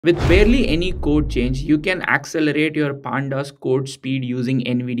With barely any code change, you can accelerate your Pandas code speed using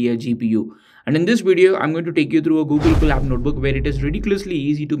Nvidia GPU. And in this video, I'm going to take you through a Google Colab notebook where it is ridiculously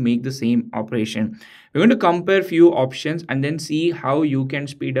easy to make the same operation. We're going to compare few options and then see how you can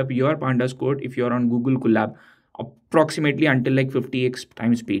speed up your Pandas code if you're on Google Colab approximately until like 50x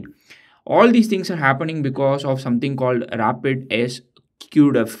time speed. All these things are happening because of something called rapid S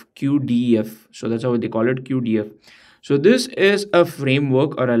cuDF. So that's how they call it, cuDF. So this is a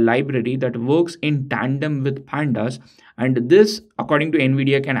framework or a library that works in tandem with pandas, and this, according to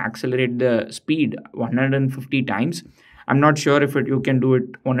Nvidia, can accelerate the speed 150 times. I'm not sure if you can do it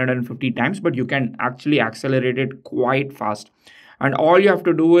 150 times, but you can actually accelerate it quite fast. And all you have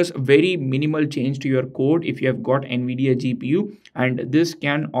to do is very minimal change to your code if you have got Nvidia GPU, and this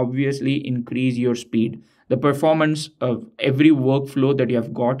can obviously increase your speed, the performance of every workflow that you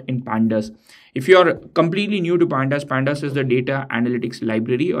have got in pandas. If you are completely new to pandas, pandas is the data analytics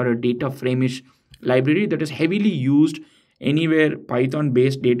library or a data frame-ish library that is heavily used anywhere Python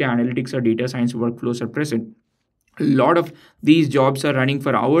based data analytics or data science workflows are present. A lot of these jobs are running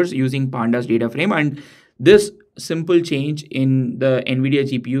for hours using pandas data frame, and this simple change in the Nvidia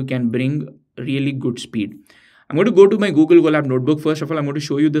GPU can bring really good speed. I'm going to go to my Google Colab notebook. First of all, I'm going to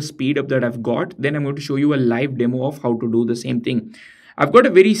show you the speed up that I've got. Then I'm going to show you a live demo of how to do the same thing. I've got a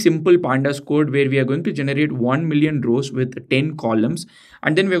very simple pandas code where we are going to generate 1 million rows with 10 columns.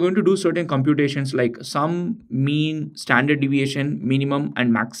 And then we're going to do certain computations like sum, mean, standard deviation, minimum,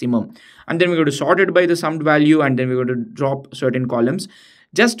 and maximum. And then we're going to sort it by the summed value, and then we're going to drop certain columns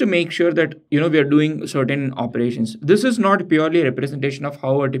just to make sure that we are doing certain operations. This is not purely a representation of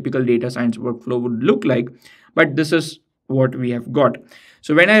how a typical data science workflow would look like, but this is what we have got.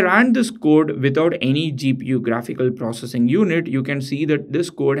 So when I ran this code without any GPU graphical processing unit, you can see that this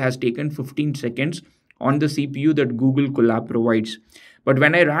code has taken 15 seconds on the CPU that Google Colab provides. But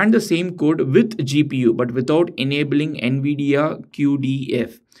when I ran the same code with GPU, but without enabling Nvidia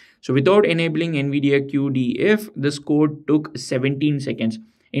cuDF, so without enabling Nvidia cuDF, this code took 17 seconds.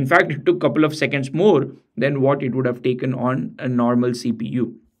 In fact, it took a couple of seconds more than what it would have taken on a normal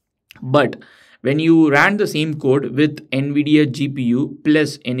CPU. But when you ran the same code with Nvidia GPU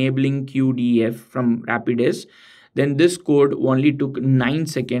plus enabling cuDF from RapidS, then this code only took 9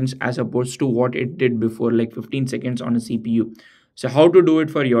 seconds as opposed to what it did before, like 15 seconds on a CPU. So how to do it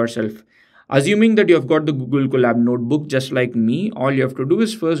for yourself? Assuming that you have got the Google Colab notebook just like me, all you have to do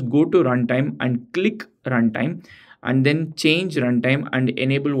is first go to runtime and click runtime, and then change runtime and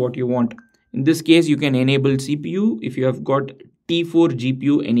enable what you want. In this case, you can enable CPU if you have got T4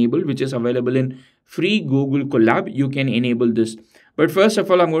 GPU enabled, which is available in free Google Colab. You can enable this. But first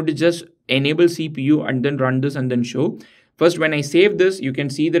of all, I'm going to just enable CPU and then run this and then show. First, when I save this, you can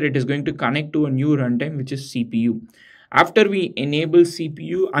see that it is going to connect to a new runtime, which is CPU. After we enable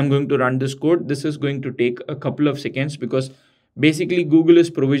CPU, I'm going to run this code. This is going to take a couple of seconds because basically Google is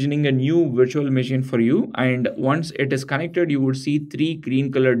provisioning a new virtual machine for you. And once it is connected, you would see 3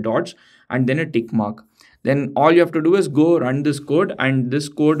 green colored dots and then a tick mark. Then all you have to do is go run this code, and this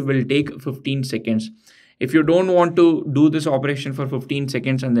code will take 15 seconds. If you don't want to do this operation for 15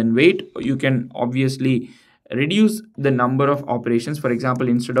 seconds and then wait, you can obviously reduce the number of operations. For example,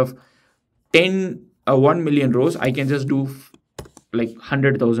 instead of 1 million rows, I can just do like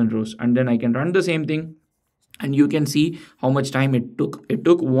 100,000 rows, and then I can run the same thing, and you can see how much time it took. It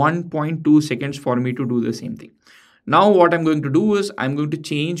took 1.2 seconds for me to do the same thing. Now what I'm going to do is I'm going to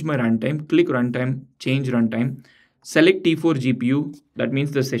change my runtime, click runtime, change runtime, select T4 GPU. That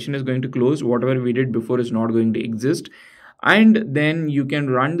means the session is going to close. Whatever we did before is not going to exist. And then you can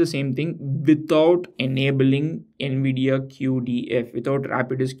run the same thing without enabling Nvidia cuDF, without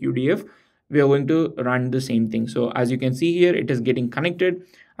RapidS cuDF. We are going to run the same thing. So as you can see here, it is getting connected.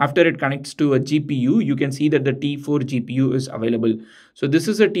 After it connects to a GPU, you can see that the T4 GPU is available. So this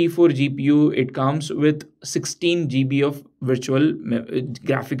is a T4 GPU. It comes with 16 GB of virtual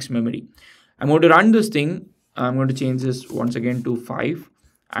graphics memory. I'm going to run this thing. I'm going to change this once again to 5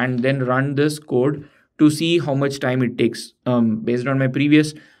 and then run this code to see how much time it takes. Based on my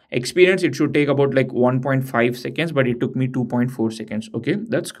previous experience, it should take about like 1.5 seconds, but it took me 2.4 seconds. Okay,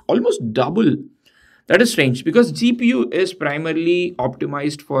 that's almost double. That is strange because GPU is primarily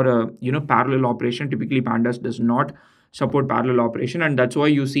optimized for a parallel operation. Typically, Pandas does not support parallel operation, and that's why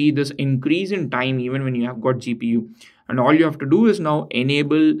you see this increase in time even when you have got GPU. And all you have to do is now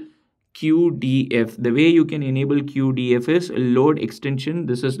enable cuDF. The way you can enable cuDF is load extension.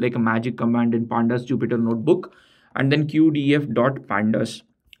 This is like a magic command in Pandas Jupyter Notebook, and then cuDF.pandas,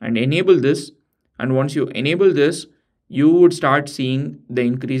 and enable this. And once you enable this, you would start seeing the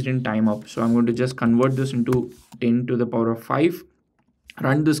increase in time up. So I'm going to just convert this into 10 to the power of 5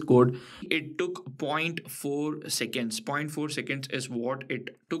 run this code. It took zero point 0.4 seconds. 0.4 seconds is what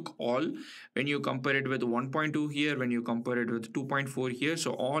it took all, when you compare it with 1.2 here, when you compare it with 2.4 here.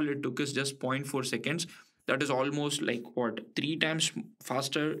 So all it took is just 0.4 seconds. That is almost like what, 3 times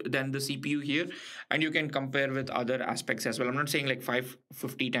faster than the CPU here. And you can compare with other aspects as well. I'm not saying like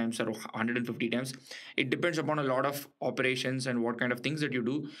 550 times or 150 times. It depends upon a lot of operations and what kind of things that you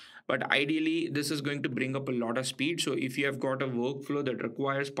do. But ideally, this is going to bring up a lot of speed. So if you have got a workflow that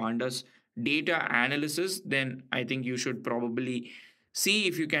requires pandas data analysis, then I think you should probably see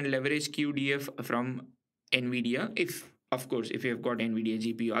if you can leverage cuDF from Nvidia, if of course if you have got Nvidia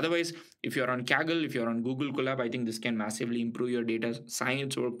GPU. Otherwise, if you're on Kaggle, if you're on Google Colab, I think this can massively improve your data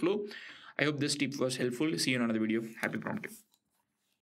science workflow. I hope this tip was helpful. See you in another video. Happy prompting.